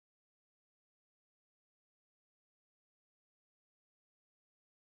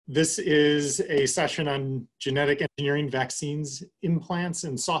This is a session on genetic engineering, vaccines, implants,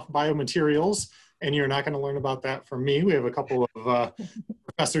 and soft biomaterials. And you're not going to learn about that from me. We have a couple of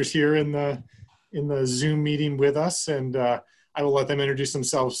professors here in the Zoom meeting with us, and I will let them introduce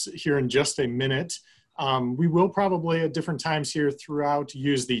themselves here in just a minute. We will probably at different times here throughout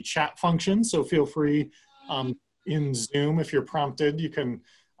use the chat function, so feel free in Zoom, if you're prompted, you can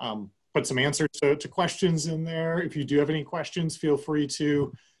put some answers to questions in there. If you do have any questions, feel free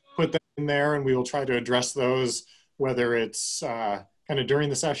to put them in there, and we will try to address those, whether it's kind of during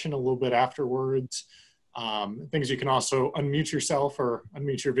the session, a little bit afterwards. Things you can also unmute yourself or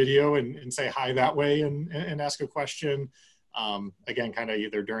unmute your video and say hi that way and ask a question. Again, kind of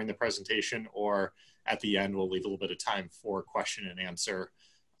either during the presentation or at the end, we'll leave a little bit of time for question and answer.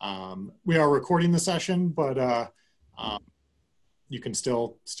 We are recording the session, but you can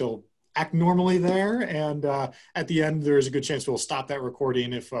still act normally there. And at the end, there's a good chance we'll stop that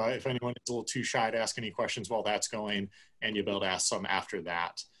recording if anyone is a little too shy to ask any questions while that's going, and you'll be able to ask some after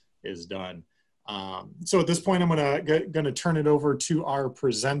that is done. So at this point, I'm gonna turn it over to our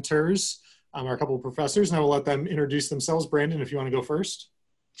presenters, our couple of professors, and I will let them introduce themselves. Brandon, if you want to go first.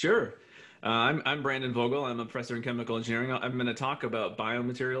 Sure. I'm Brandon Vogel. I'm a professor in chemical engineering. I'm going to talk about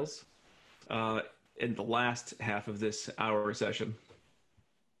biomaterials in the last half of this hour session.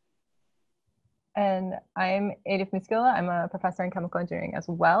 And I'm Elif Miskioglu. I'm a professor in chemical engineering as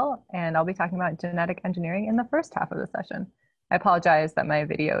well, and I'll be talking about genetic engineering in the first half of the session. I apologize that my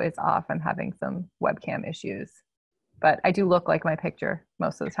video is off. I'm having some webcam issues, but I do look like my picture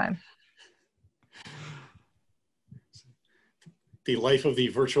most of the time. The life of the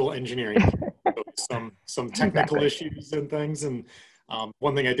virtual engineering. some technical issues and things. And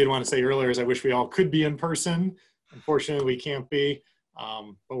one thing I did want to say earlier is I wish we all could be in person. Unfortunately, we can't be,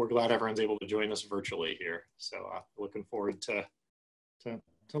 but we're glad everyone's able to join us virtually here. So looking forward to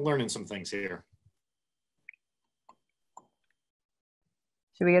learning some things here.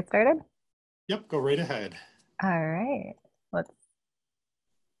 Should we get started? Yep, go right ahead. All right, let's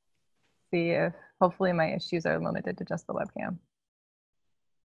see if hopefully my issues are limited to just the webcam.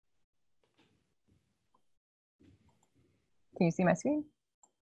 Can you see my screen?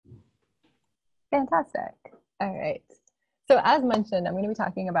 Fantastic. All right. So as mentioned, I'm going to be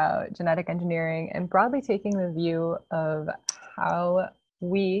talking about genetic engineering and broadly taking the view of how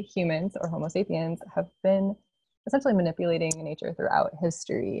we humans, or Homo sapiens, have been essentially manipulating nature throughout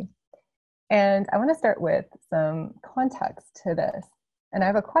history. And I want to start with some context to this. And I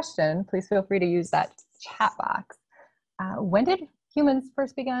have a question. Please feel free to use that chat box. When did humans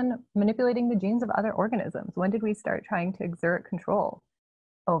first began manipulating the genes of other organisms? When did we start trying to exert control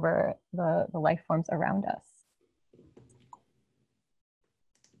over the life forms around us?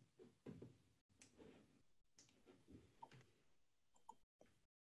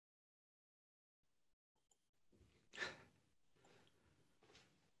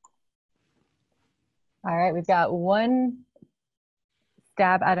 All right, we've got one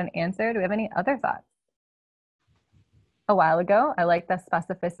stab at an answer. Do we have any other thoughts? A while ago. I like the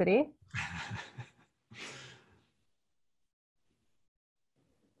specificity.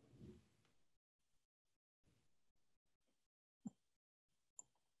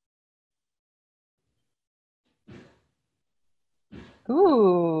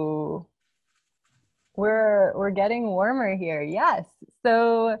 Ooh, we're getting warmer here. Yes.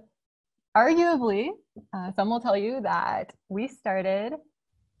 So arguably, some will tell you that we started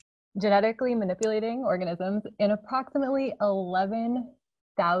genetically manipulating organisms in approximately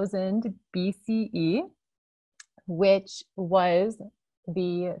 11,000 BCE, which was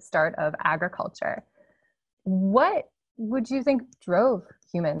the start of agriculture. What would you think drove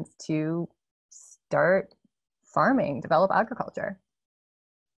humans to start farming, develop agriculture?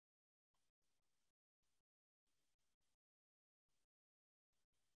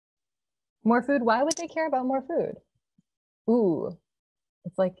 More food? Why would they care about more food? Ooh,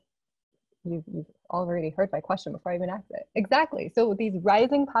 it's like you've already heard my question before I even asked it. Exactly. So these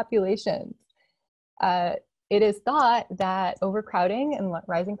rising populations, it is thought that overcrowding and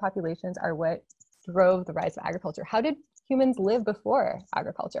rising populations are what drove the rise of agriculture. How did humans live before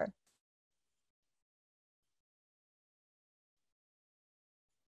agriculture?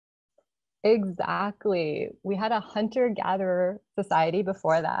 Exactly. We had a hunter-gatherer society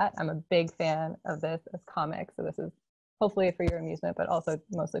before that. I'm a big fan of this as comics, so this is hopefully for your amusement, but also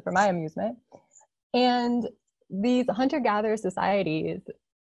mostly for my amusement. And these hunter-gatherer societies,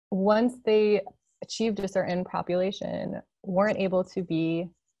 once they achieved a certain population, weren't able to be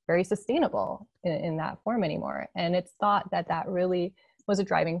very sustainable in that form anymore. And it's thought that that really was a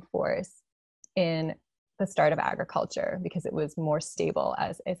driving force in the start of agriculture because it was more stable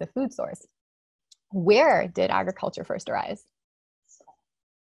as a food source. Where did agriculture first arise?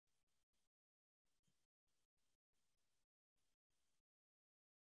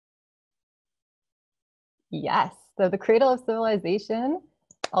 Yes, so the cradle of civilization,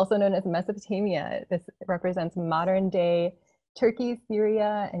 also known as Mesopotamia, this represents modern day Turkey,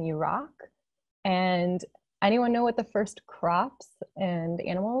 Syria, and Iraq. And anyone know what the first crops and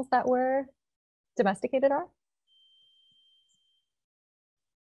animals that were domesticated are?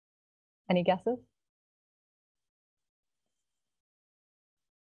 Any guesses?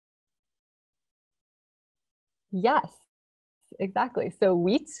 Yes, exactly. So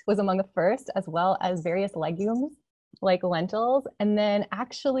wheat was among the first, as well as various legumes like lentils. And then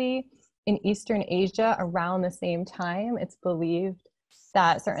actually in Eastern Asia around the same time, it's believed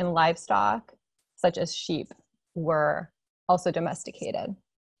that certain livestock, such as sheep, were also domesticated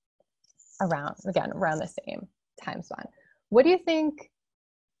around the same time span. What do you think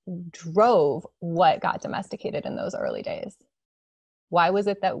drove what got domesticated in those early days? Why was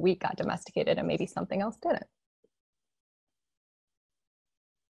it that wheat got domesticated and maybe something else didn't?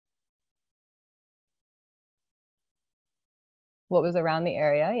 What was around the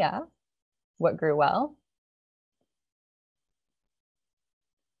area? Yeah. What grew well?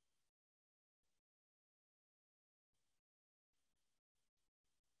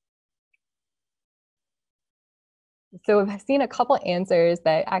 So I've seen a couple answers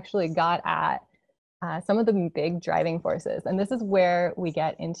that actually got at some of the big driving forces. And this is where we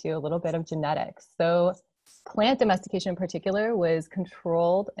get into a little bit of genetics. So plant domestication in particular was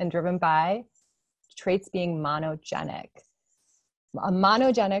controlled and driven by traits being monogenic. A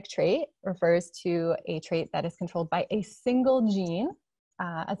monogenic trait refers to a trait that is controlled by a single gene,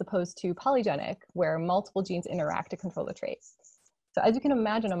 as opposed to polygenic, where multiple genes interact to control the trait. So as you can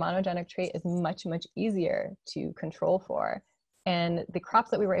imagine, a monogenic trait is much, much easier to control for. And the crops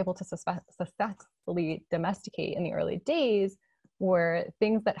that we were able to successfully domesticate in the early days were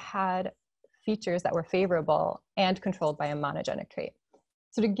things that had features that were favorable and controlled by a monogenic trait.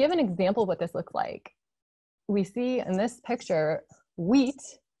 So to give an example of what this looks like, we see in this picture wheat,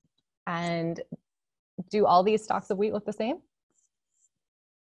 and do all these stalks of wheat look the same?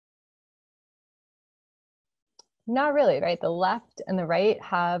 Not really, right? The left and the right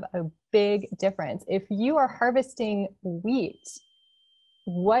have a big difference. If you are harvesting wheat,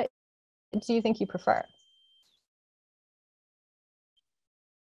 what do you think you prefer?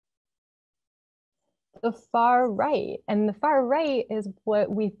 The far right. And the far right is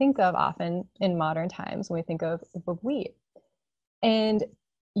what we think of often in modern times when we think of wheat. And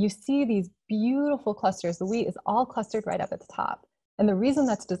you see these beautiful clusters. The wheat is all clustered right up at the top. And the reason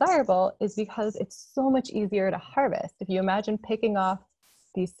that's desirable is because it's so much easier to harvest. If you imagine picking off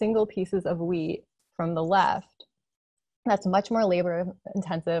these single pieces of wheat from the left, that's much more labor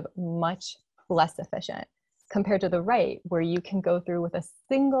intensive, much less efficient compared to the right, where you can go through with a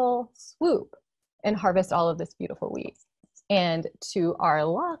single swoop and harvest all of this beautiful wheat. And to our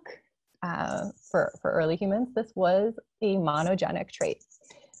luck, for early humans, this was a monogenic trait.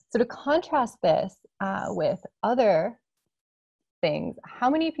 So to contrast this with other things,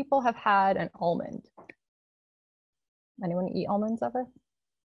 how many people have had an almond? Anyone eat almonds ever?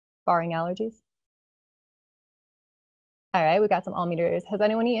 Barring allergies? All right, we got some almond eaters. Has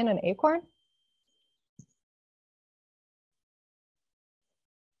anyone eaten an acorn?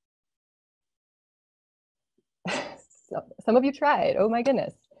 So, some of you tried, oh my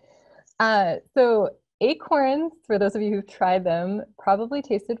goodness. So acorns, for those of you who've tried them, probably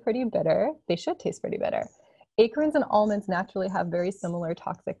tasted pretty bitter. They should taste pretty bitter. Acorns and almonds naturally have very similar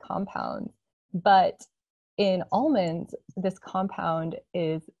toxic compounds, but in almonds, this compound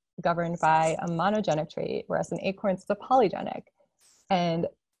is governed by a monogenic trait, whereas in acorns, it's a polygenic. And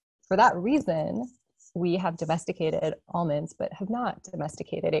for that reason, we have domesticated almonds, but have not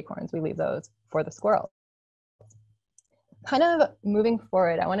domesticated acorns. We leave those for the squirrel. Kind of moving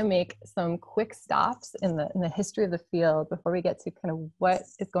forward, I want to make some quick stops in the history of the field before we get to kind of what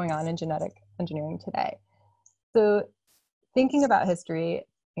is going on in genetic engineering today. So thinking about history,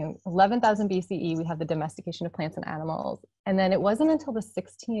 11,000 BCE, we have the domestication of plants and animals. And then it wasn't until the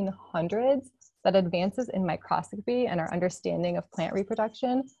 1600s that advances in microscopy and our understanding of plant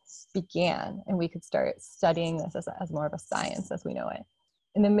reproduction began, and we could start studying this as more of a science as we know it.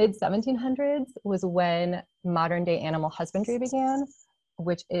 In the mid 1700s was when modern day animal husbandry began,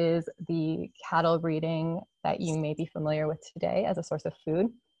 which is the cattle breeding that you may be familiar with today as a source of food.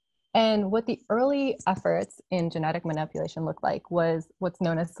 And what the early efforts in genetic manipulation looked like was what's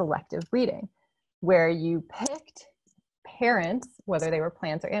known as selective breeding, where you picked parents, whether they were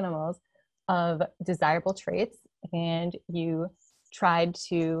plants or animals, of desirable traits, and you tried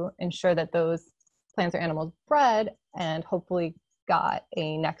to ensure that those plants or animals bred and hopefully got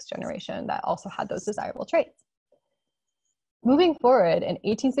a next generation that also had those desirable traits. Moving forward, in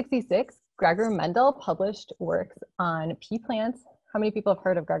 1866, Gregor Mendel published works on pea plants. How many people have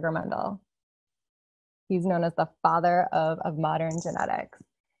heard of Gregor Mendel? He's known as the father of modern genetics.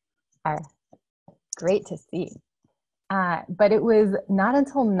 Great to see. But it was not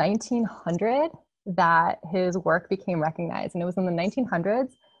until 1900 that his work became recognized. And it was in the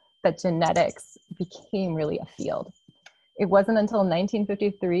 1900s that genetics became really a field. It wasn't until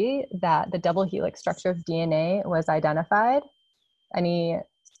 1953 that the double helix structure of DNA was identified. Anyone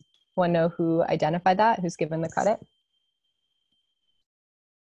know who identified that? Who's given the credit?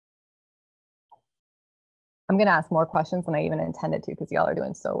 I'm going to ask more questions than I even intended to because y'all are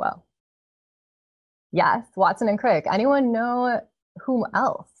doing so well. Yes, Watson and Crick. Anyone know whom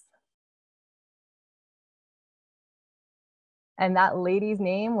else? And that lady's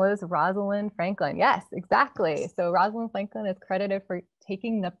name was Rosalind Franklin. Yes, exactly. So Rosalind Franklin is credited for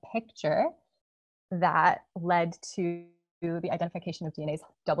taking the picture that led to the identification of DNA's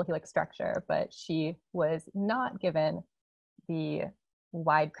double helix structure, but she was not given the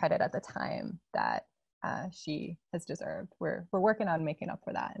wide credit at the time that she has deserved. We're working on making up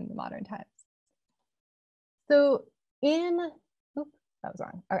for that in the modern times. So oops, that was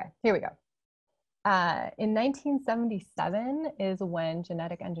wrong. Okay, here we go. In 1977 is when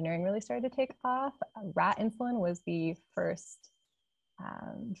genetic engineering really started to take off. Rat insulin was the first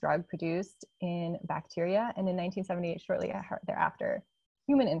drug produced in bacteria. And in 1978, shortly thereafter,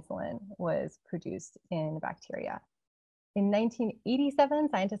 human insulin was produced in bacteria. In 1987,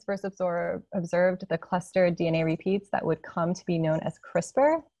 scientists first observed the clustered DNA repeats that would come to be known as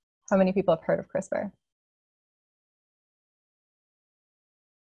CRISPR. How many people have heard of CRISPR?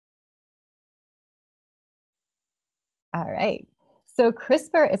 All right. So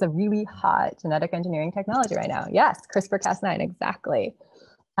CRISPR is a really hot genetic engineering technology right now. Yes, CRISPR-Cas9, exactly.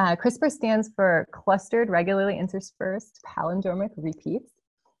 CRISPR stands for clustered regularly interspersed palindromic repeats,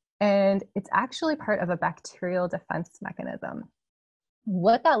 and it's actually part of a bacterial defense mechanism.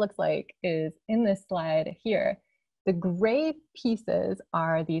 What that looks like is in this slide here. The gray pieces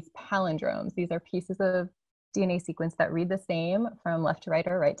are these palindromes. These are pieces of DNA sequence that read the same from left to right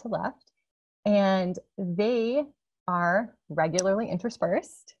or right to left, and they are regularly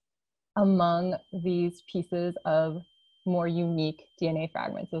interspersed among these pieces of more unique DNA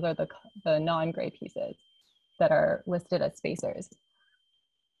fragments. Those are the non-gray pieces that are listed as spacers.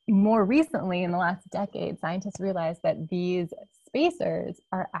 More recently, in the last decade, scientists realized that these spacers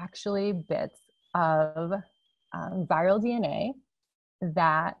are actually bits of viral DNA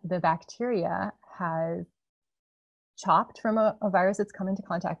that the bacteria has chopped from a virus it's come into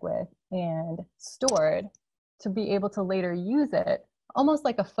contact with and stored to be able to later use it, almost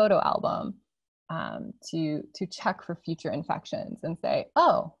like a photo album, to check for future infections and say,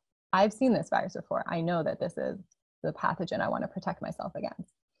 oh, I've seen this virus before. I know that this is the pathogen I want to protect myself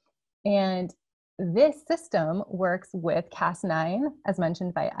against. And this system works with Cas9, as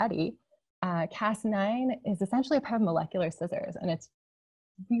mentioned by Eddie. Cas9 is essentially a pair of molecular scissors, and it's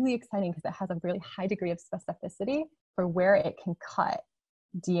really exciting because it has a really high degree of specificity for where it can cut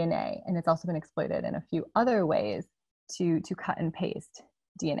DNA, and it's also been exploited in a few other ways to cut and paste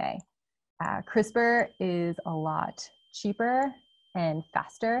DNA. CRISPR is a lot cheaper and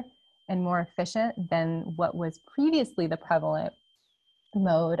faster and more efficient than what was previously the prevalent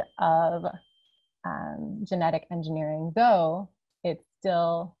mode of genetic engineering, though it's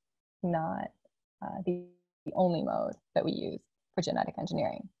still not the only mode that we use for genetic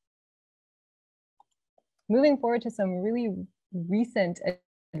engineering. Moving forward to some really recent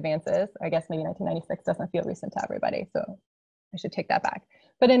advances, I guess maybe 1996 doesn't feel recent to everybody, so I should take that back.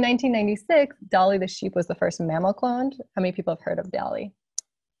 But in 1996, Dolly the sheep was the first mammal cloned. How many people have heard of Dolly?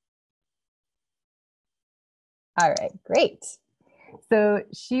 All right, great. So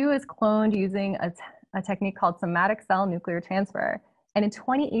she was cloned using a technique called somatic cell nuclear transfer. And in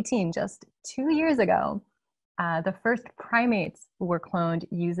 2018, just 2 years ago, the first primates were cloned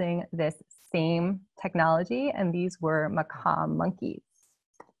using this same technology, and these were macaque monkeys.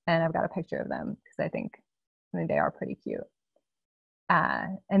 And I've got a picture of them because I think they are pretty cute.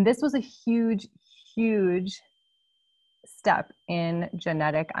 And this was a huge, huge step in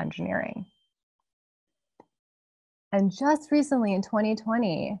genetic engineering. And just recently in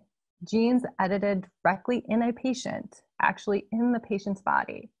 2020, genes edited directly in a patient, actually in the patient's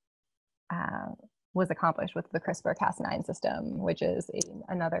body, was accomplished with the CRISPR-Cas9 system, which is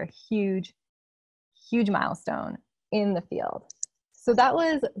another huge, huge milestone in the field. So that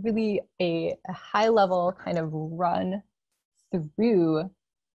was really a high level kind of run through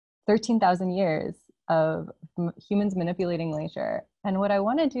 13,000 years of humans manipulating nature. And what I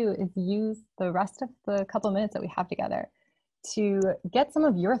want to do is use the rest of the couple minutes that we have together to get some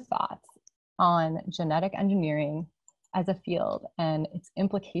of your thoughts on genetic engineering as a field and its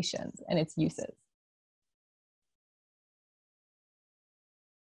implications and its uses.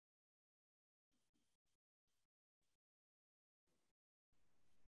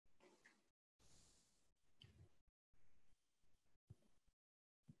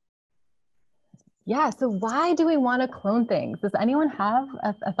 Yeah, so why do we want to clone things? Does anyone have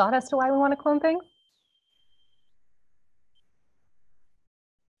a thought as to why we want to clone things?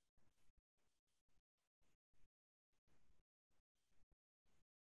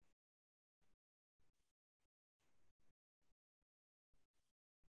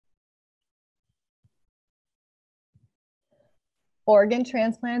 Organ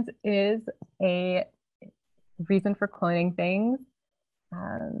transplants is a reason for cloning things.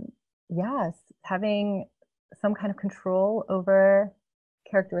 Yes, having some kind of control over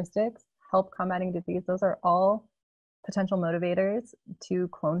characteristics, help combating disease, those are all potential motivators to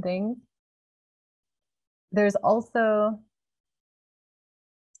clone things. There's also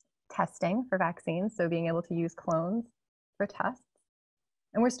testing for vaccines, so being able to use clones for tests.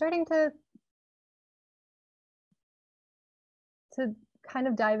 And we're starting to kind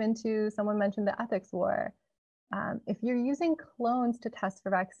of dive into, someone mentioned the ethics war. If you're using clones to test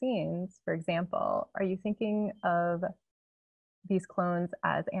for vaccines, for example, are you thinking of these clones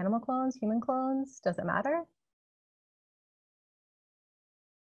as animal clones, human clones? Does it matter?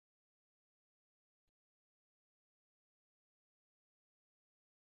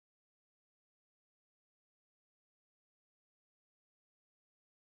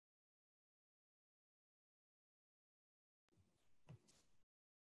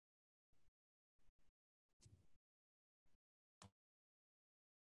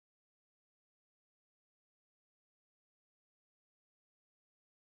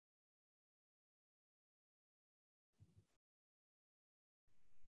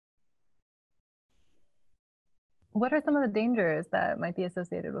 What are some of the dangers that might be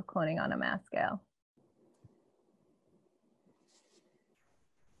associated with cloning on a mass scale?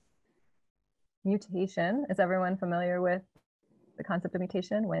 Mutation, is everyone familiar with the concept of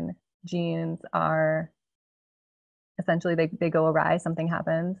mutation? When genes are essentially, they go awry, something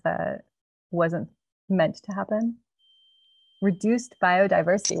happens that wasn't meant to happen. Reduced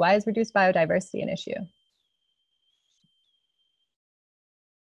biodiversity, why is reduced biodiversity an issue?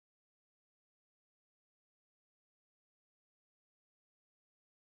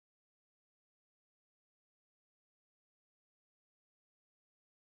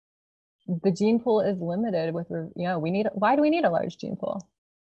 The gene pool is limited with, why do we need a large gene pool?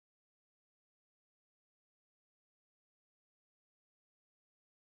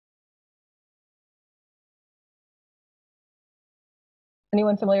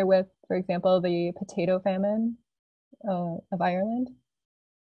 Anyone familiar with, for example, the potato famine of Ireland?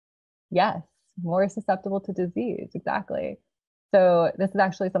 Yes, more susceptible to disease, exactly. So this is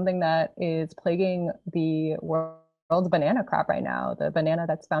actually something that is plaguing the world's banana crop right now. The banana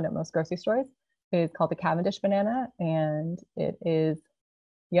that's found at most grocery stores is called the Cavendish banana, and it is,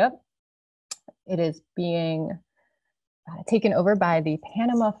 it is being taken over by the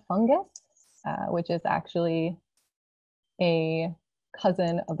Panama fungus, which is actually a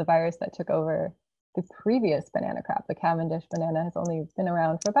cousin of the virus that took over the previous banana crop. The Cavendish banana has only been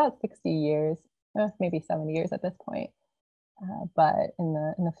around for about 60 years, maybe 70 years at this point. But in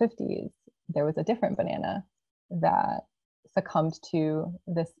the 50s, there was a different banana that succumbed to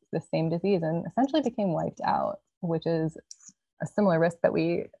this same disease and essentially became wiped out, which is a similar risk that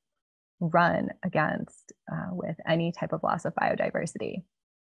we run against with any type of loss of biodiversity.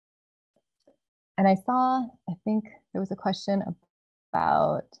 And I think there was a question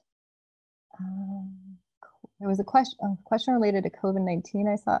about, there was a question related to COVID-19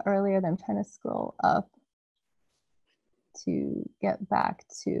 I saw earlier that I'm trying to scroll up to get back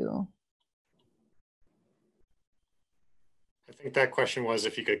to. I think that question was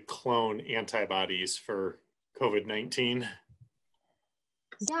if you could clone antibodies for COVID-19.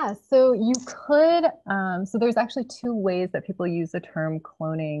 Yeah, so you could, so there's actually two ways that people use the term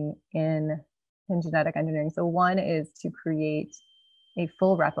cloning in genetic engineering. So one is to create a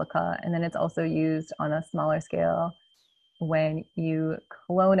full replica, and then it's also used on a smaller scale when you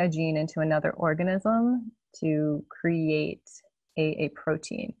clone a gene into another organism to create a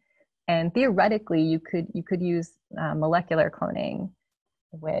protein. And theoretically, you could use molecular cloning,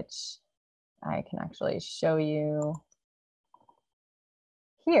 which I can actually show you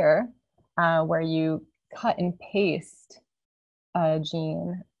here, where you cut and paste a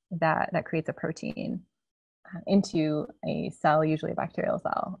gene that creates a protein into a cell, usually a bacterial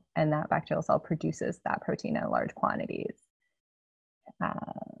cell, and that bacterial cell produces that protein in large quantities.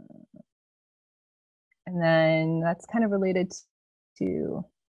 And then that's kind of related to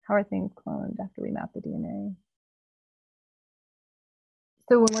how are things cloned after we map the DNA.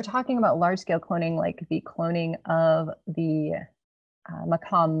 So when we're talking about large-scale cloning, like the cloning of the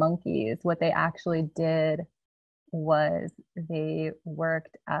macaque monkeys, what they actually did was they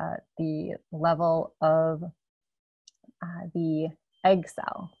worked at the level of the egg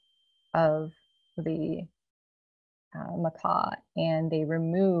cell of the macaque, and they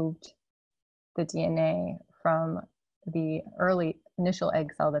removed the DNA from the initial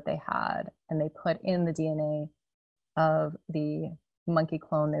egg cell that they had, and they put in the DNA of the monkey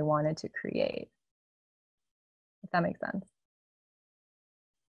clone they wanted to create. If that makes sense.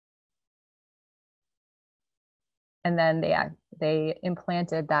 And then they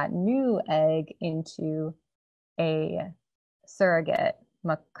implanted that new egg into a surrogate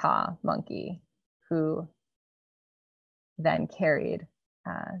macaque monkey who then carried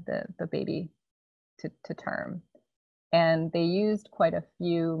the baby to term. And they used quite a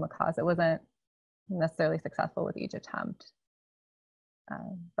few macaques. It wasn't necessarily successful with each attempt,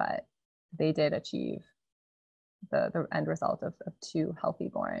 but they did achieve the end result of 2 healthy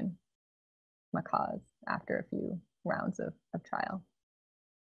born macaques after a few rounds of trial.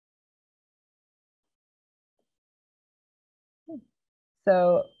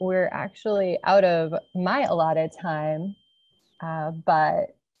 So we're actually out of my allotted time,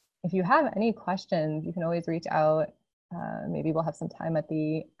 but if you have any questions, you can always reach out. Maybe we'll have some time at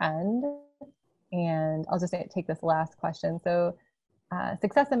the end, and I'll just take this last question. So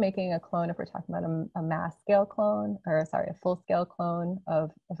success in making a clone, if we're talking about a mass scale clone, or sorry, a full scale clone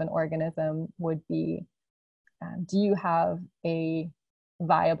of an organism, would be, do you have a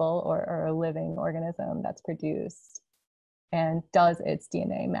viable or a living organism that's produced, and does its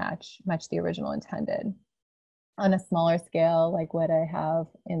DNA match the original intended? On a smaller scale, like what I have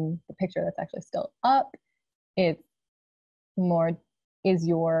in the picture that's actually still up, it's more, is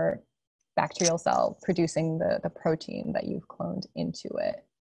your bacterial cell producing the protein that you've cloned into it?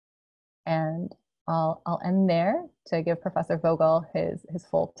 And I'll end there to give Professor Vogel his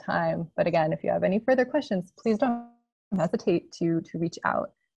full time. But again, if you have any further questions, please don't hesitate to reach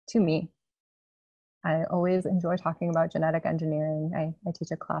out to me. I always enjoy talking about genetic engineering. I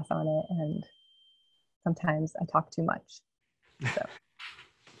teach a class on it, and sometimes I talk too much. So.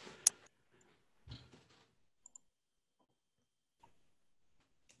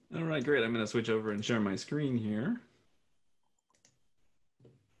 All right, great. I'm going to switch over and share my screen here.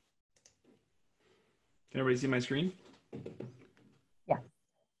 Can everybody see my screen? Yeah.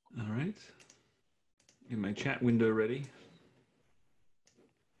 All right. Get my chat window ready.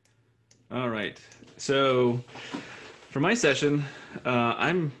 All right. So for my session,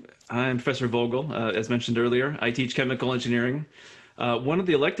 I'm Professor Vogel. As mentioned earlier, I teach chemical engineering. One of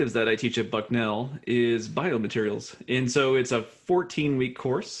the electives that I teach at Bucknell is biomaterials. And so it's a 14-week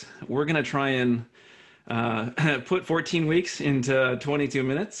course. We're going to try and put 14 weeks into 22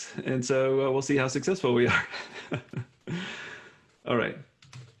 minutes. And so we'll see how successful we are. All right.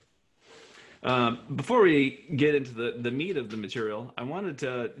 Before we get into the meat of the material, I wanted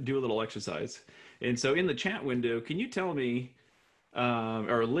to do a little exercise. And so in the chat window, can you tell me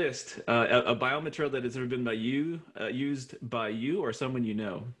or list a biomaterial that has ever been used by you or someone you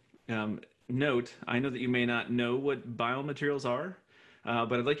know? Note, I know that you may not know what biomaterials are,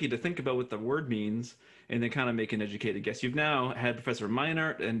 but I'd like you to think about what the word means and then kind of make an educated guess. You've now had Professor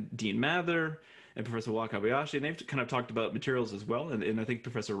Meinert and Dean Mather and Professor Wakabayashi, and they've kind of talked about materials as well, and I think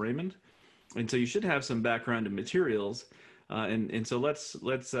Professor Raymond. And so you should have some background in materials, and so let's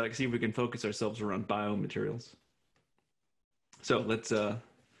see if we can focus ourselves around biomaterials. So let's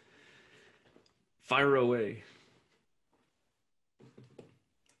fire away.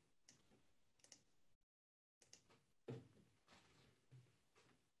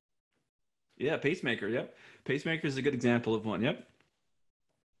 Yeah, pacemaker, yep. Pacemaker is a good example of one, yep.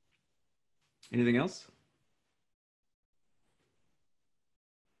 Anything else?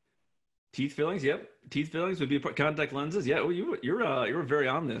 Teeth fillings, yep. Teeth fillings would be contact lenses. Yeah, well, you were very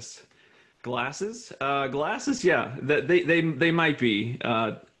on this. Glasses, glasses, yeah. They might be.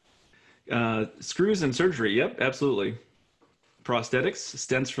 Screws and surgery, yep, absolutely. Prosthetics,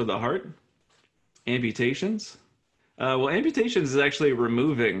 stents for the heart. Amputations. Well, amputations is actually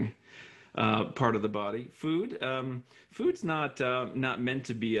removing part of the body. Food, food's not meant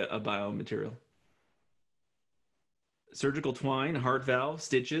to be a biomaterial. Surgical twine, heart valve,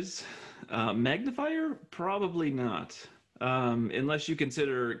 stitches. Magnifier? Probably not, unless you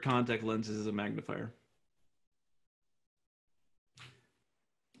consider contact lenses as a magnifier.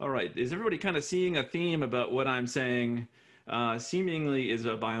 All right, is everybody kind of seeing a theme about what I'm saying seemingly is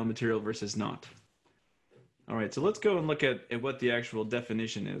a biomaterial versus not? All right, so let's go and look at what the actual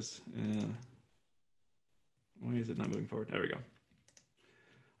definition is. Why is it not moving forward? There we go.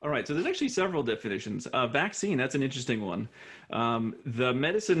 All right, so there's actually several definitions. Vaccine, that's an interesting one. The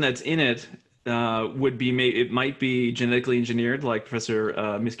medicine that's in it would be it might be genetically engineered, like Professor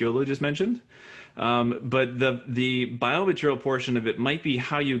Miskioglu just mentioned. But the biomaterial portion of it might be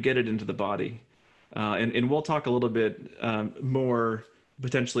how you get it into the body. And we'll talk a little bit more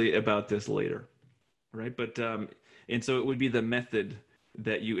potentially about this later, right? But and so it would be the method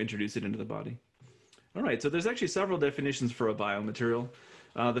that you introduce it into the body. All right, so there's actually several definitions for a biomaterial.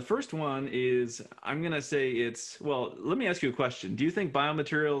 The first one is, I'm going to say it's, well, let me ask you a question. Do you think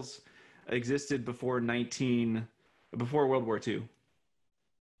biomaterials existed before World War II?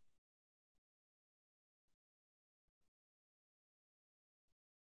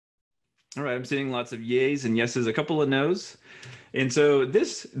 All right, I'm seeing lots of yays and yeses, a couple of no's. And so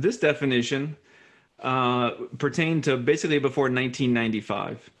this definition pertained to basically before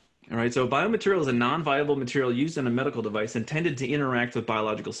 1995. All right, so biomaterial is a non-viable material used in a medical device intended to interact with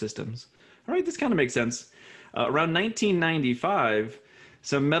biological systems. All right, this kind of makes sense. Around 1995,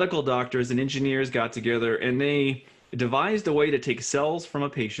 some medical doctors and engineers got together and they devised a way to take cells from a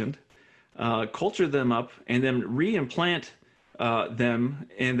patient, culture them up, and then reimplant them,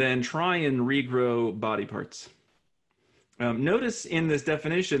 and then try and regrow body parts. Notice in this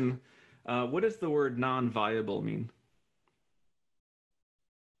definition, what does the word non-viable mean?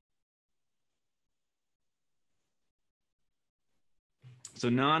 So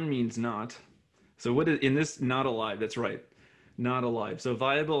non means not. So what is in this? Not alive. That's right. Not alive. So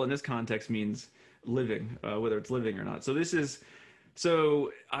viable in this context means living, whether it's living or not. So this is,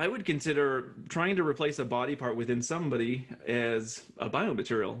 so I would consider trying to replace a body part within somebody as a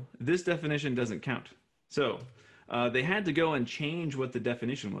biomaterial. This definition doesn't count. So they had to go and change what the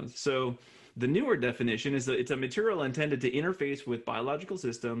definition was. So the newer definition is that it's a material intended to interface with biological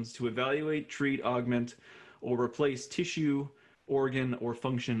systems to evaluate, treat, augment, or replace tissue, organ, or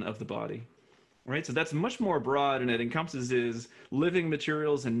function of the body. Right, so that's much more broad, and it encompasses living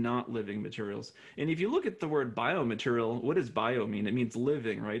materials and not living materials. And if you look at the word biomaterial, what does bio mean? It means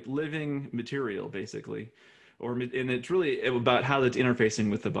living, right? Living material, basically. And it's really about how that's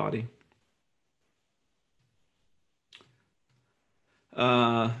interfacing with the body.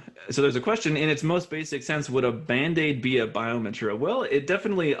 So there's a question, in its most basic sense, would a Band-Aid be a biomaterial? Well, it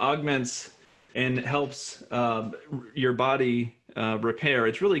definitely augments and helps your body repair.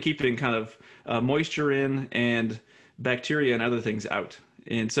 It's really keeping kind of moisture in and bacteria and other things out.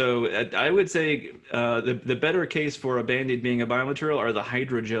 And so I would say the better case for a Band-Aid being a biomaterial are the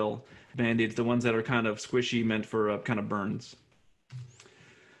hydrogel Band-Aids, the ones that are kind of squishy, meant for kind of burns.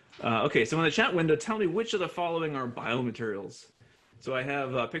 Okay, so in the chat window, tell me which of the following are biomaterials. So I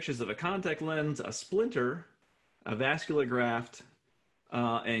have pictures of a contact lens, a splinter, a vascular graft,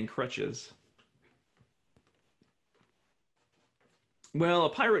 and crutches. Well, a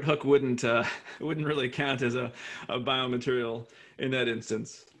pirate hook wouldn't really count as a biomaterial in that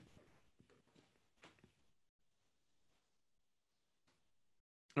instance.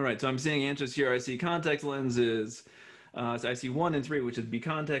 All right, so I'm seeing answers here. I see contact lenses. So I see 1 and 3, which would be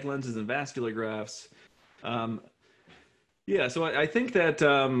contact lenses and vascular grafts. Yeah, so I think that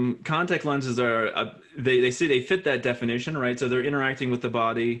contact lenses are, they fit that definition, right? So they're interacting with the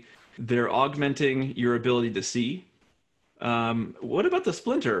body. They're augmenting your ability to see. What about the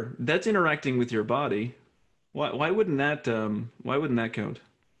splinter? That's interacting with your body. Why wouldn't that count?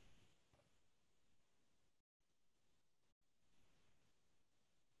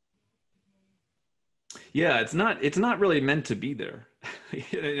 Yeah, it's not really meant to be there.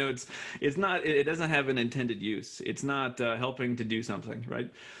 You know, it doesn't have an intended use. It's not helping to do something, right?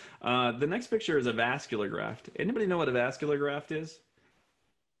 The next picture is a vascular graft. Anybody know what a vascular graft is?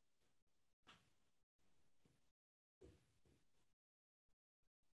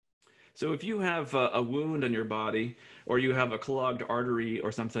 So if you have a wound on your body, or you have a clogged artery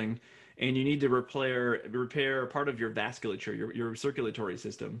or something, and you need to repair part of your vasculature, your circulatory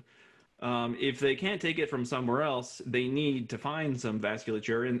system, if they can't take it from somewhere else, they need to find some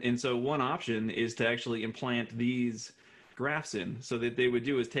vasculature. And so one option is to actually implant these grafts in. So that they would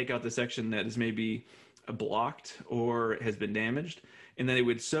do is take out the section that is maybe blocked or has been damaged, and then they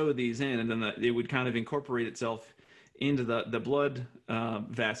would sew these in, and then it would kind of incorporate itself into the blood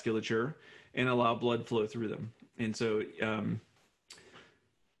vasculature and allow blood flow through them. And so,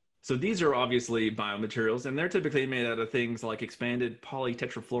 so these are obviously biomaterials, and they're typically made out of things like expanded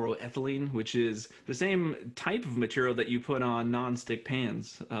polytetrafluoroethylene, which is the same type of material that you put on non-stick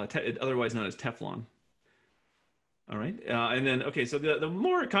pans, otherwise known as Teflon. All right, and then, okay, so the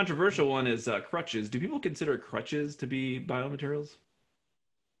more controversial one is crutches. Do people consider crutches to be biomaterials?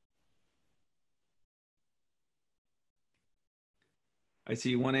 I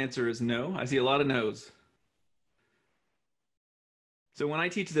see one answer is no. I see a lot of no's. So when I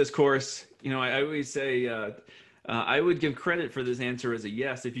teach this course, you know, I always say I would give credit for this answer as a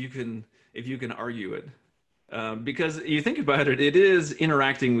yes if you can argue it, because you think about it, it is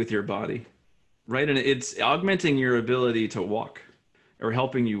interacting with your body, right? And it's augmenting your ability to walk, or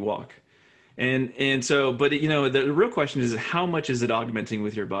helping you walk. And so, but you know, the real question is how much is it augmenting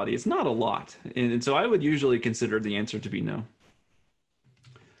with your body? It's not a lot, and so I would usually consider the answer to be no.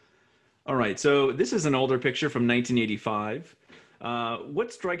 All right, so this is an older picture from 1985.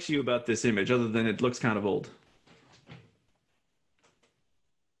 What strikes you about this image other than it looks kind of old?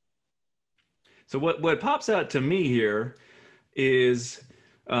 So what pops out to me here is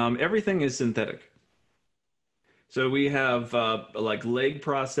everything is synthetic. So we have like leg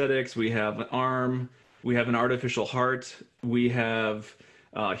prosthetics, we have an arm, we have an artificial heart, we have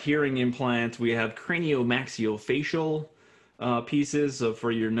hearing implants, we have craniomaxillofacial pieces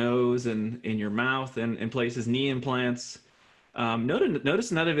for your nose and in your mouth and in places, knee implants.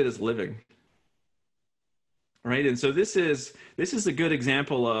 Notice none of it is living, right? And so this is a good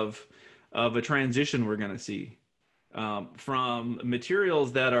example of a transition we're going to see from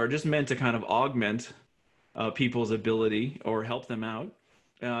materials that are just meant to kind of augment people's ability or help them out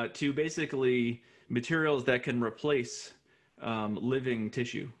to basically materials that can replace living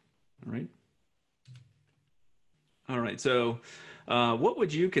tissue, all right? All right, so what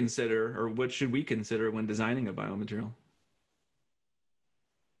would you consider, or what should we consider when designing a biomaterial?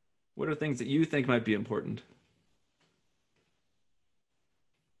 What are things that you think might be important?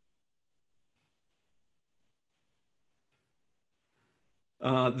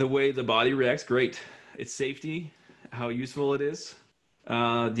 The way the body reacts, great. Its safety, how useful it is.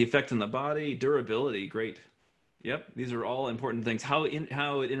 The effect on the body, durability, great. Yep, these are all important things. How it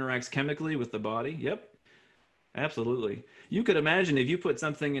interacts chemically with the body, yep. Absolutely. You could imagine if you put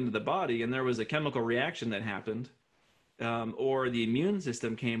something into the body and there was a chemical reaction that happened, or the immune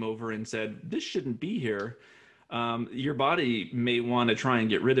system came over and said, this shouldn't be here, your body may want to try and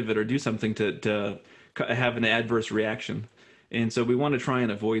get rid of it or do something to have an adverse reaction. And so we want to try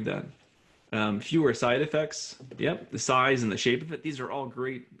and avoid that. Fewer side effects, yep. The size and the shape of it, these are all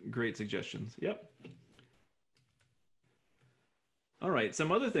great suggestions, yep. All right,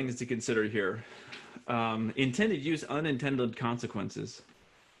 some other things to consider here. Intended use, unintended consequences.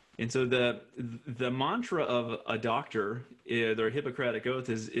 And so the mantra of a doctor, their Hippocratic oath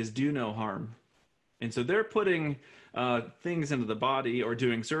is do no harm. And so they're putting things into the body or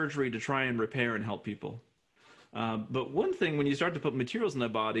doing surgery to try and repair and help people. But one thing, when you start to put materials in the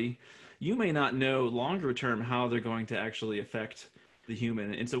body, you may not know longer term how they're going to actually affect the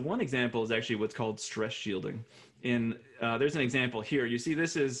human. And so one example is actually what's called stress shielding. And there's an example here. You see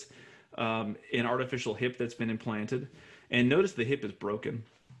this is an artificial hip that's been implanted. And notice the hip is broken.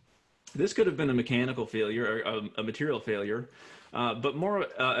 This could have been a mechanical failure or a material failure. But more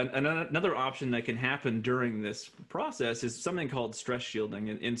another option that can happen during this process is something called stress shielding.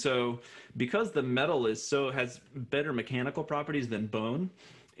 And so because the metal has better mechanical properties than bone,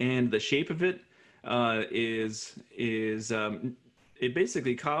 and the shape of it it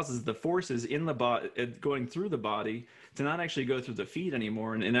basically causes the forces in the body going through the body to not actually go through the feet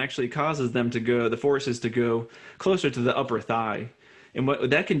anymore, and actually causes them to go, the forces to go closer to the upper thigh. And what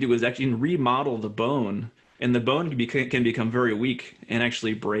that can do is actually remodel the bone, and the bone can become very weak and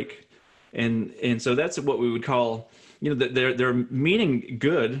actually break. And so that's what we would call, you know, they're meaning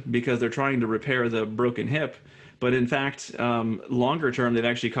good because they're trying to repair the broken hip, but in fact, longer term, they've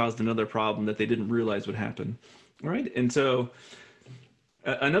actually caused another problem that they didn't realize would happen. All right, and so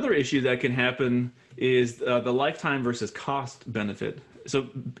another issue that can happen is the lifetime versus cost benefit. So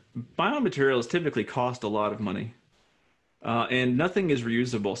biomaterials typically cost a lot of money. And nothing is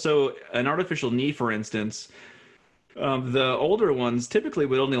reusable. So an artificial knee, for instance, the older ones typically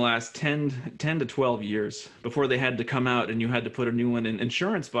would only last 10 to 12 years before they had to come out and you had to put a new one in.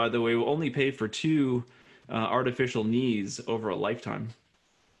 Insurance, by the way, will only pay for 2 artificial knees over a lifetime.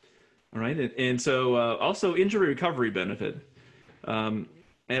 All right. And so also injury recovery benefit.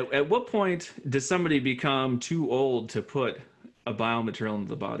 At what point does somebody become too old to put a biomaterial into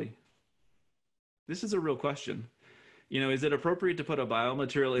the body? This is a real question. You know, is it appropriate to put a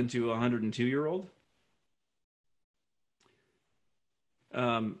biomaterial into a 102-year-old?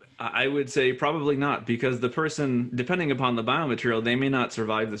 I would say probably not, because the person, depending upon the biomaterial, they may not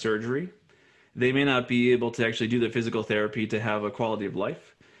survive the surgery. They may not be able to actually do the physical therapy to have a quality of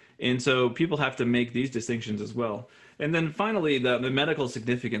life. And so people have to make these distinctions as well. And then finally, the medical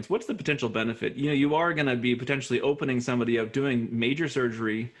significance. What's the potential benefit? You know, you are going to be potentially opening somebody up, doing major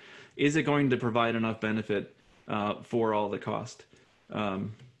surgery. Is it going to provide enough benefit for all the cost?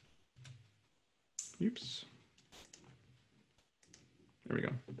 Oops. There we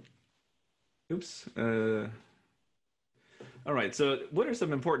go. Oops. All right. So what are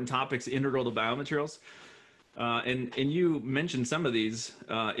some important topics integral to biomaterials? And you mentioned some of these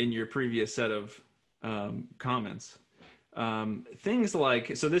in your previous set of comments. Things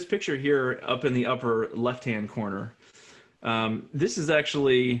like, so this picture here up in the upper left-hand corner, this is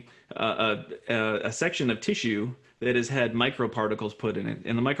actually a section of tissue that has had microparticles put in it.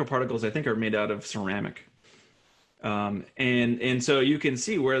 And the microparticles, I think, are made out of ceramic. And so you can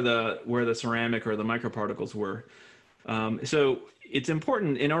see where the ceramic or the microparticles were. So it's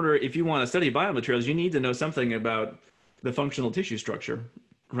important, in order, if you want to study biomaterials, you need to know something about the functional tissue structure,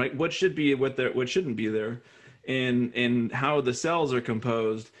 right? What should be, what shouldn't be there, and how the cells are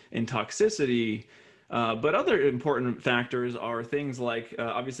composed, and toxicity. But other important factors are things like,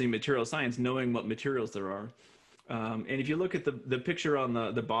 obviously, material science, knowing what materials there are. And if you look at the picture on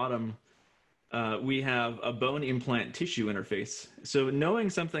the bottom, we have a bone implant tissue interface. So knowing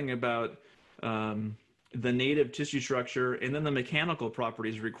something about the native tissue structure and then the mechanical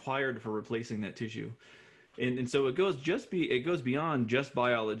properties required for replacing that tissue. And so it goes beyond just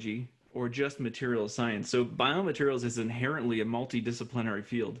biology or just material science. So biomaterials is inherently a multidisciplinary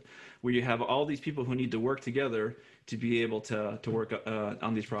field where you have all these people who need to work together to be able to work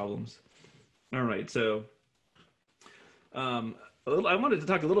on these problems. All right, so I wanted to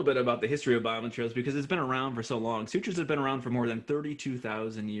talk a little bit about the history of biomaterials because it's been around for so long. Sutures have been around for more than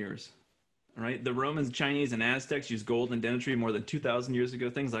 32,000 years. All right, the Romans, Chinese, and Aztecs used gold and dentistry more than 2,000 years ago.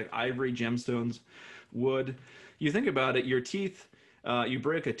 Things like ivory, gemstones, wood. You think about it, your teeth, you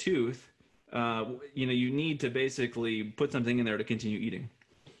break a tooth, you need to basically put something in there to continue eating.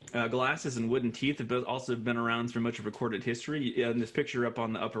 Glasses and wooden teeth have also been around for much of recorded history. In this picture up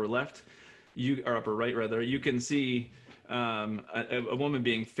on the upper left, or upper right rather, you can see a woman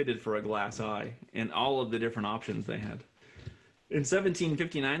being fitted for a glass eye and all of the different options they had. In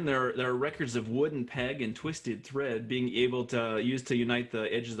 1759, there are records of wooden peg and twisted thread being able to use to unite the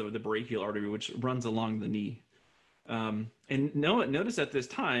edges of the brachial artery, which runs along the knee. And notice at this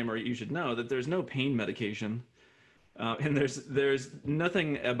time, or you should know, that there's no pain medication, and there's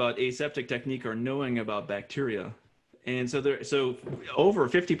nothing about aseptic technique or knowing about bacteria. And so over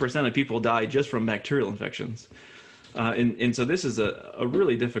 50% of people die just from bacterial infections. And so this is a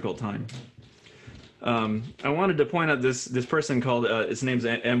really difficult time. I wanted to point out this person called, his name's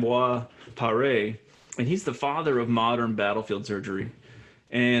Ambroise Paré, and he's the father of modern battlefield surgery.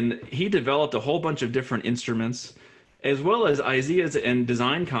 And he developed a whole bunch of different instruments, as well as ideas and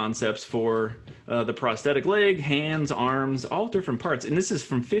design concepts for the prosthetic leg, hands, arms, all different parts. And this is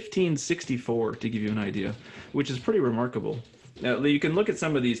from 1564, to give you an idea, which is pretty remarkable. Now, you can look at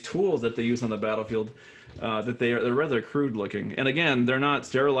some of these tools that they use on the battlefield, that they're rather crude looking. And again, they're not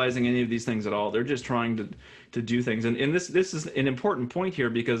sterilizing any of these things at all. They're just trying to do things. And this is an important point here,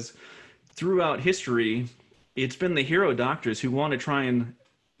 because throughout history, it's been the hero doctors who want to try and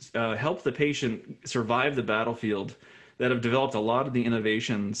help the patient survive the battlefield that have developed a lot of the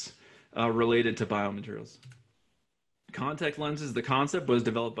innovations related to biomaterials. Contact lenses, the concept was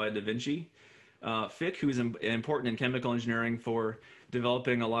developed by Da Vinci. Fick, who's important in chemical engineering for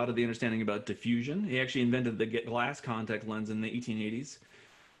developing a lot of the understanding about diffusion. He actually invented the glass contact lens in the 1880s.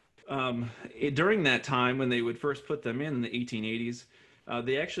 During that time, when they would first put them in the 1880s,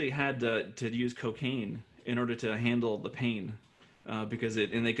 they actually had to use cocaine in order to handle the pain, because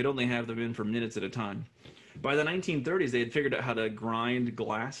they could only have them in for minutes at a time. By the 1930s, they had figured out how to grind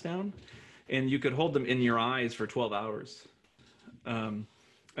glass down, and you could hold them in your eyes for 12 hours.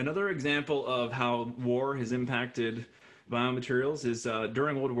 Another example of how war has impacted biomaterials is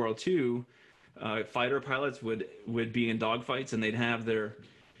during World War II, fighter pilots would be in dogfights, and they'd have their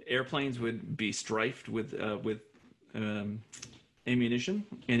airplanes would be strifed with ammunition,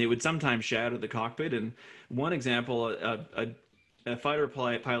 and it would sometimes shatter the cockpit. And one example, a fighter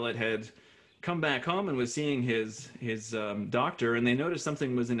pilot had come back home and was seeing his doctor, and they noticed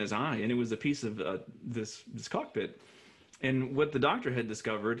something was in his eye, and it was a piece of this cockpit. And what the doctor had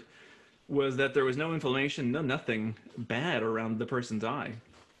discovered was that there was no inflammation, nothing bad around the person's eye.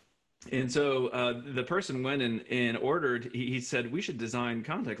 And so the person went and ordered, he said, we should design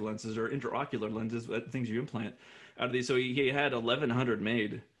contact lenses or intraocular lenses, things you implant, out of these. So he had 1,100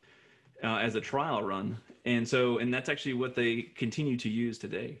 made as a trial run. And that's actually what they continue to use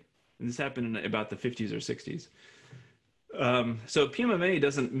today. And this happened in about the 50s or 60s. So PMMA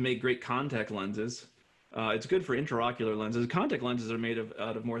doesn't make great contact lenses. It's good for intraocular lenses. Contact lenses are made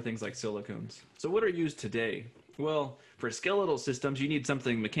out of more things like silicones. So what are used today? Well, for skeletal systems, you need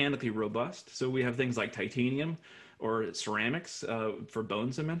something mechanically robust. So we have things like titanium or ceramics for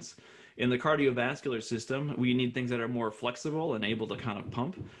bone cements. In the cardiovascular system, we need things that are more flexible and able to kind of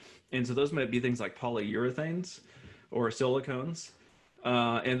pump. And so those might be things like polyurethanes or silicones.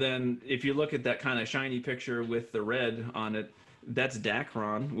 And then if you look at that kind of shiny picture with the red on it, that's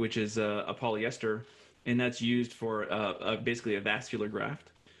Dacron, which is a polyester, and that's used for basically a vascular graft.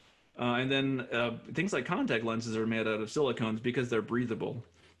 And then things like contact lenses are made out of silicones because they're breathable.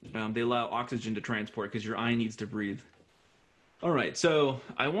 They allow oxygen to transport because your eye needs to breathe. All right, so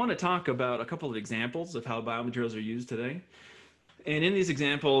I want to talk about a couple of examples of how biomaterials are used today. And in these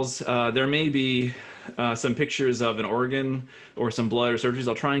examples, there may be some pictures of an organ or some blood or surgeries.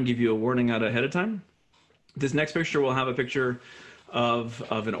 I'll try and give you a warning out ahead of time. This next picture will have a picture of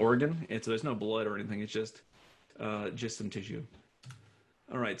an organ. And so there's no blood or anything. It's just some tissue.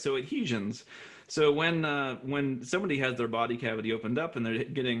 All right, so adhesions. So when somebody has their body cavity opened up and they're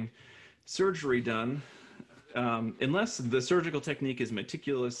getting surgery done, unless the surgical technique is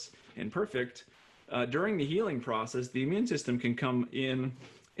meticulous and perfect, during the healing process, the immune system can come in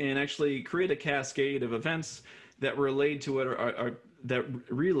and actually create a cascade of events that relate to that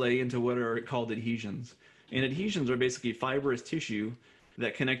relay into what are called adhesions. And adhesions are basically fibrous tissue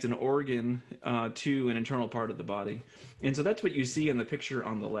that connect an organ to an internal part of the body. And so that's what you see in the picture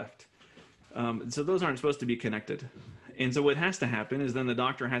on the left. So those aren't supposed to be connected. And so what has to happen is then the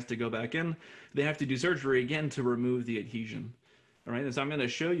doctor has to go back in. They have to do surgery again to remove the adhesion. All right, and so I'm going to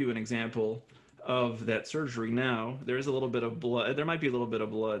show you an example of that surgery now. There is a little bit of blood. There might be a little bit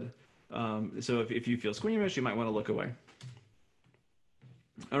of blood. So if you feel squeamish, you might want to look away.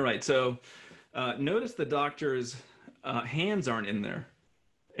 All right, so notice the doctor's hands aren't in there.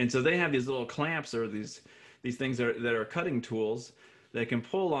 And so they have these little clamps or these things that are cutting tools that can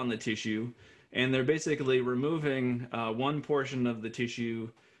pull on the tissue, and they're basically removing one portion of the tissue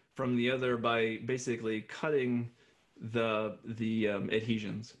from the other by basically cutting the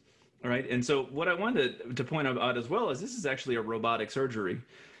adhesions. All right, and so what I wanted to point out as well is this is actually a robotic surgery.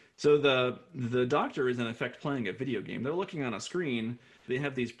 So the doctor is in effect playing a video game. They're looking on a screen. They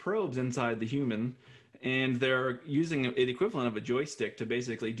have these probes inside the human, and they're using an equivalent of a joystick to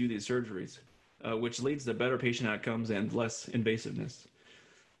basically do these surgeries, which leads to better patient outcomes and less invasiveness.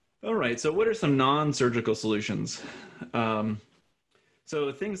 All right, so what are some non-surgical solutions?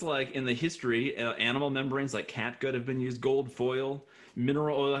 So things like in the history, animal membranes like catgut have been used, gold foil,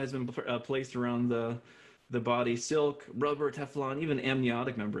 mineral oil has been placed around the body, silk, rubber, Teflon, even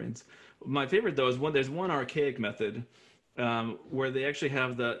amniotic membranes. My favorite though is there's one archaic method where they actually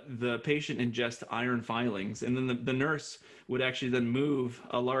have the patient ingest iron filings, and then the nurse would actually then move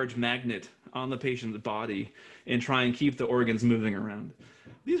a large magnet on the patient's body and try and keep the organs moving around.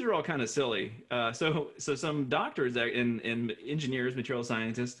 These are all kind of silly. So some doctors and engineers, material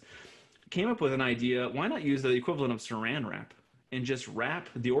scientists, came up with an idea. Why not use the equivalent of saran wrap and just wrap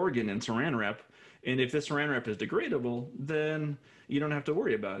the organ in saran wrap? And if this saran wrap is degradable, then you don't have to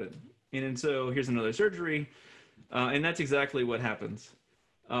worry about it. And so here's another surgery. And that's exactly what happens.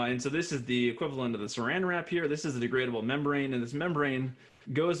 And so this is the equivalent of the saran wrap here. This is a degradable membrane, and this membrane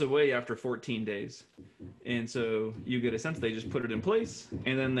goes away after 14 days. And so you get a sense they just put it in place,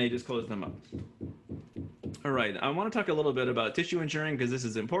 and then they just close them up. All right, I want to talk a little bit about tissue engineering because this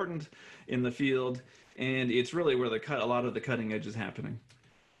is important in the field, and it's really where a lot of the cutting edge is happening.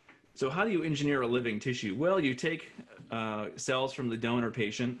 So how do you engineer a living tissue? Well, you take cells from the donor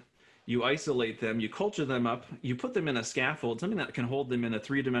patient, you isolate them, you culture them up, you put them in a scaffold, something that can hold them in a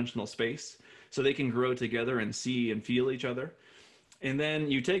three-dimensional space so they can grow together and see and feel each other. And then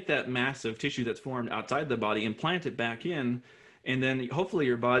you take that mass of tissue that's formed outside the body and plant it back in, and then hopefully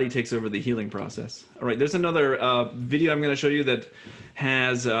your body takes over the healing process. All right, there's another video I'm going to show you that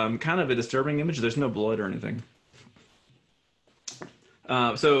has kind of a disturbing image. There's no blood or anything.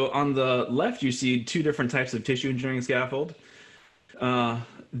 So on the left, you see two different types of tissue engineering scaffold.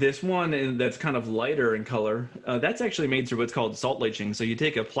 This one that's kind of lighter in color, that's actually made through what's called salt leaching. So you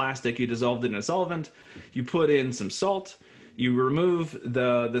take a plastic, you dissolve it in a solvent, you put in some salt, you remove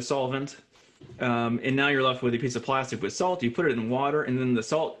the solvent, and now you're left with a piece of plastic with salt. You put it in water, and then the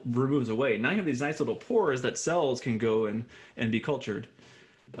salt removes away. Now you have these nice little pores that cells can go in and be cultured.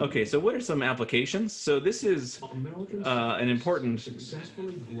 Okay, so what are some applications? So this is an important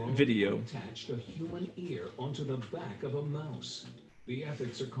video. Attached a human ear onto the back of a mouse. The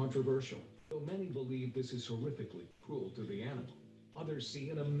ethics are controversial, though many believe this is horrifically cruel to the animal. Others see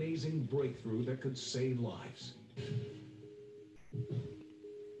an amazing breakthrough that could save lives.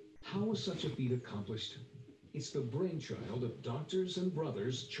 How was such a feat accomplished? It's the brainchild of doctors and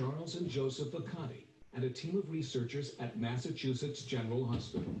brothers Charles and Joseph Vacati and a team of researchers at Massachusetts General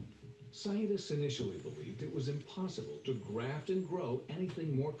Hospital. Scientists initially believed it was impossible to graft and grow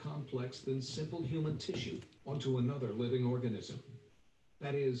anything more complex than simple human tissue onto another living organism.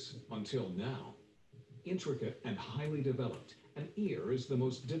 That is, until now. Intricate and highly developed, an ear is the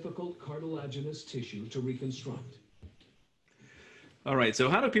most difficult cartilaginous tissue to reconstruct. All right, so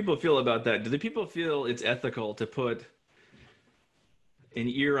how do people feel about that? Do the people feel it's ethical to put an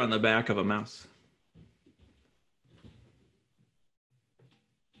ear on the back of a mouse?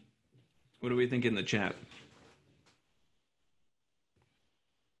 What do we think in the chat?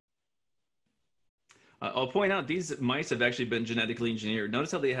 I'll point out these mice have actually been genetically engineered.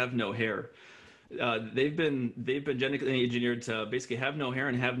 Notice how they have no hair. They've been genetically engineered to basically have no hair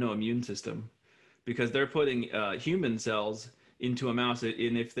and have no immune system, because they're putting human cells into a mouse,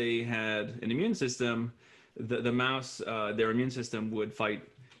 and if they had an immune system, the mouse, their immune system would fight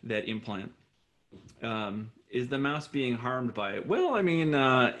that implant. Is the mouse being harmed by it? Well, I mean,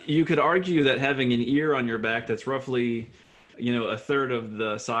 you could argue that having an ear on your back that's roughly, a third of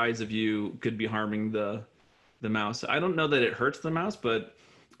the size of you could be harming the mouse. I don't know that it hurts the mouse, but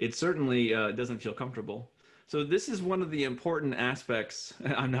it certainly doesn't feel comfortable. So this is one of the important aspects.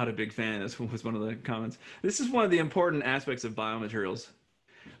 I'm not a big fan, this was one of the comments. This is one of the important aspects of biomaterials.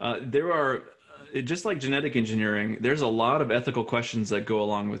 There are, just like genetic engineering, there's a lot of ethical questions that go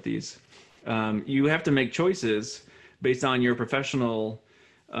along with these. You have to make choices based on your professional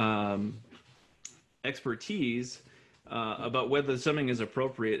expertise about whether something is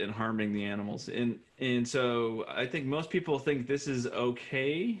appropriate in harming the animals. And so I think most people think this is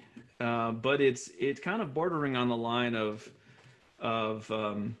okay, but it's kind of bordering on the line of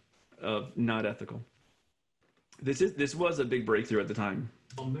not ethical. This was a big breakthrough at the time.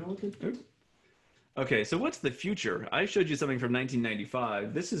 Okay, so what's the future? I showed you something from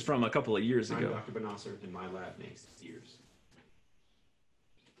 1995. This is from a couple of years ago. I'm Dr. Benasser, and my lab makes ears.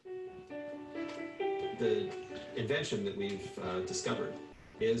 The invention that we've discovered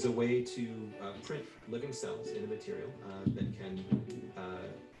is a way to print living cells in a material that can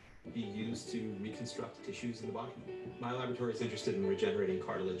be used to reconstruct tissues in the body. My laboratory is interested in regenerating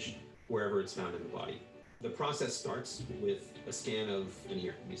cartilage wherever it's found in the body. The process starts with a scan of an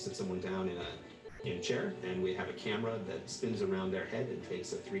ear. We sit someone down in a chair, and we have a camera that spins around their head and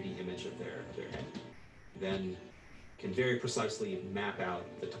takes a 3D image of their head. Then can very precisely map out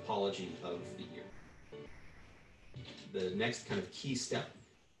the topology of the ear. The next kind of key step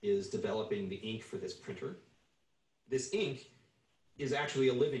is developing the ink for this printer. This ink is actually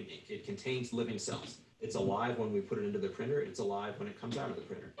a living ink. It contains living cells. It's alive when we put it into the printer. It's alive when it comes out of the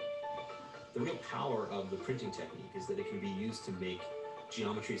printer. The real power of the printing technique is that it can be used to make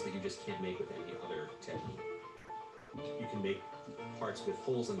geometries that you just can't make with any other technique. You can make parts with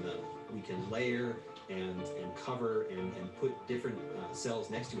holes in them. We can layer and cover and put different cells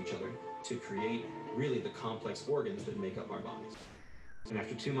next to each other to create really the complex organs that make up our bodies. And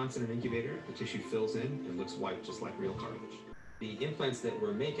after 2 months in an incubator, the tissue fills in and looks white, just like real cartilage. The implants that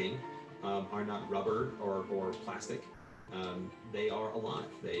we're making are not rubber or plastic. They are alive.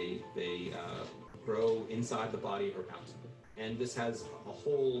 They grow inside the body or out. And this has a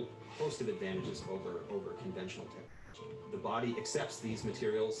whole host of advantages over conventional technology. The body accepts these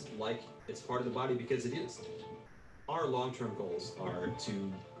materials like it's part of the body because it is. Our long-term goals are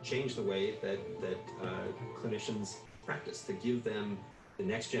to change the way that clinicians practice, to give them the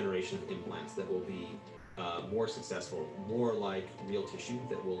next generation of implants that will be more successful, more like real tissue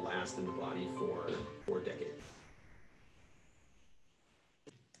that will last in the body for decades.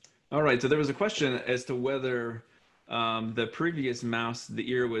 All right, so there was a question as to whether the previous mouse, the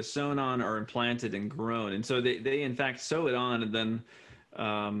ear was sewn on or implanted and grown. And so they in fact sew it on, and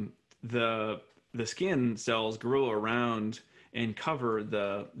then the skin cells grow around and cover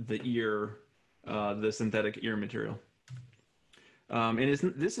the ear, the synthetic ear material. And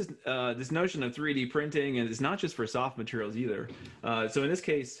this notion of 3D printing, and it's not just for soft materials either. So in this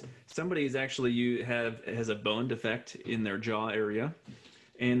case, somebody is actually has a bone defect in their jaw area,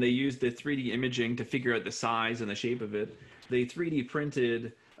 and they used the 3D imaging to figure out the size and the shape of it. They 3D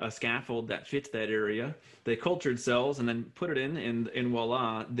printed a scaffold that fits that area. They cultured cells and then put it in, and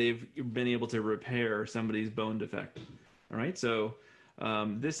voila, they've been able to repair somebody's bone defect. All right, so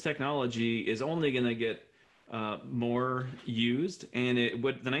this technology is only going to get more used. And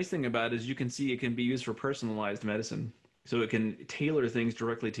what the nice thing about it is you can see it can be used for personalized medicine. So it can tailor things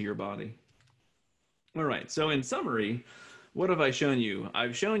directly to your body. All right, so in summary, what have I shown you?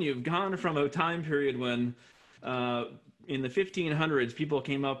 I've shown you've gone from a time period when in the 1500s, people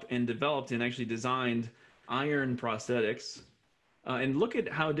came up and developed and actually designed iron prosthetics. And look at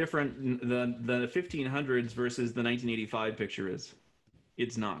how different the 1500s versus the 1985 picture is.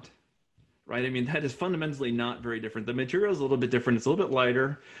 It's not, right? I mean, that is fundamentally not very different. The material is a little bit different. It's a little bit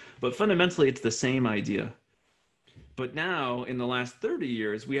lighter, but fundamentally it's the same idea. But now, in the last 30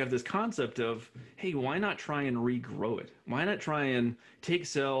 years, we have this concept of, hey, why not try and regrow it? Why not try and take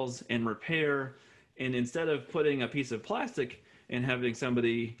cells and repair, and instead of putting a piece of plastic and having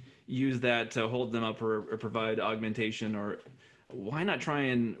somebody use that to hold them up or provide augmentation, or why not try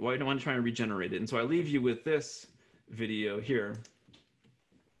and regenerate it? And so I leave you with this video here.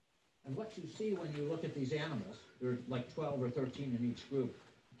 And what you see when you look at these animals, there are like 12 or 13 in each group,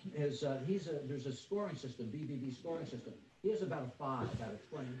 is there's a scoring system, BBB scoring system. He has about a 5 out of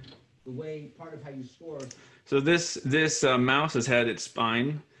 20. The way, part of how you score. So this mouse has had its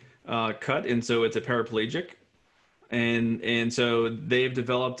spine cut, and so it's a paraplegic. And so they've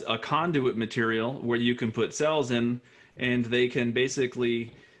developed a conduit material where you can put cells in, and they can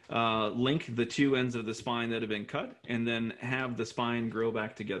basically link the two ends of the spine that have been cut, and then have the spine grow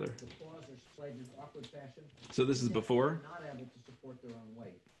back together. The claws are splayed in an awkward fashion. So this is before. They're not able to support their own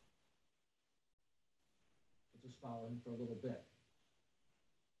weight. We'll just follow him for a little bit.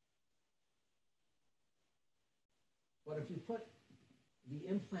 But if you put the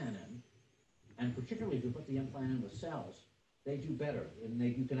implant in, and particularly if you put the implant in with cells, they do better. And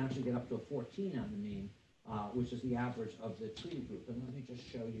you can actually get up to a 14 on the mean, which is the average of the treated group. And let me just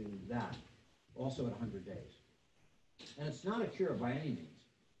show you that, also at 100 days. And it's not a cure by any means.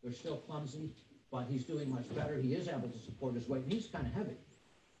 They're still clumsy, but he's doing much better. He is able to support his weight, and he's kind of heavy.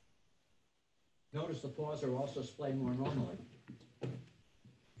 Notice the paws are also splayed more normally.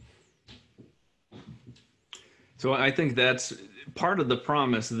 So I think that's part of the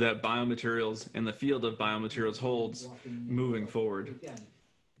promise that biomaterials and the field of biomaterials holds moving forward.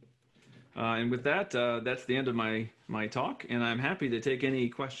 And with that, that's the end of my talk, and I'm happy to take any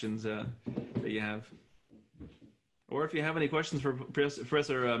questions that you have. Or if you have any questions for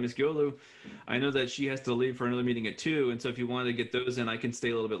Professor Miskioglu, I know that she has to leave for another meeting at 2, and so if you want to get those in, I can stay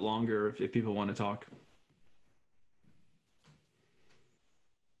a little bit longer if people want to talk.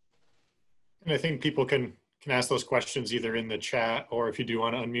 And I think people can ask those questions either in the chat, or if you do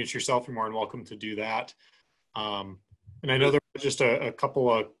want to unmute yourself, you're more than welcome to do that. And I know there was just a couple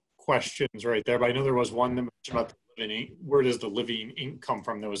of questions right there, but I know there was one that mentioned about the living ink. Where does the living ink come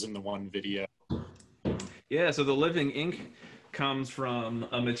from that was in the one video? Yeah, so the living ink comes from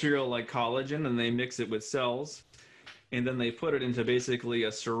a material like collagen, and they mix it with cells, and then they put it into basically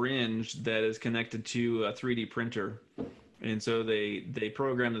a syringe that is connected to a 3D printer. And so they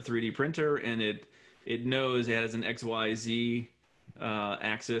program the 3D printer, and it knows it has an XYZ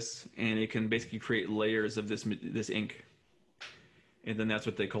axis, and it can basically create layers of this ink. And then that's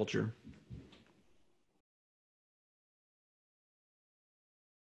what they culture.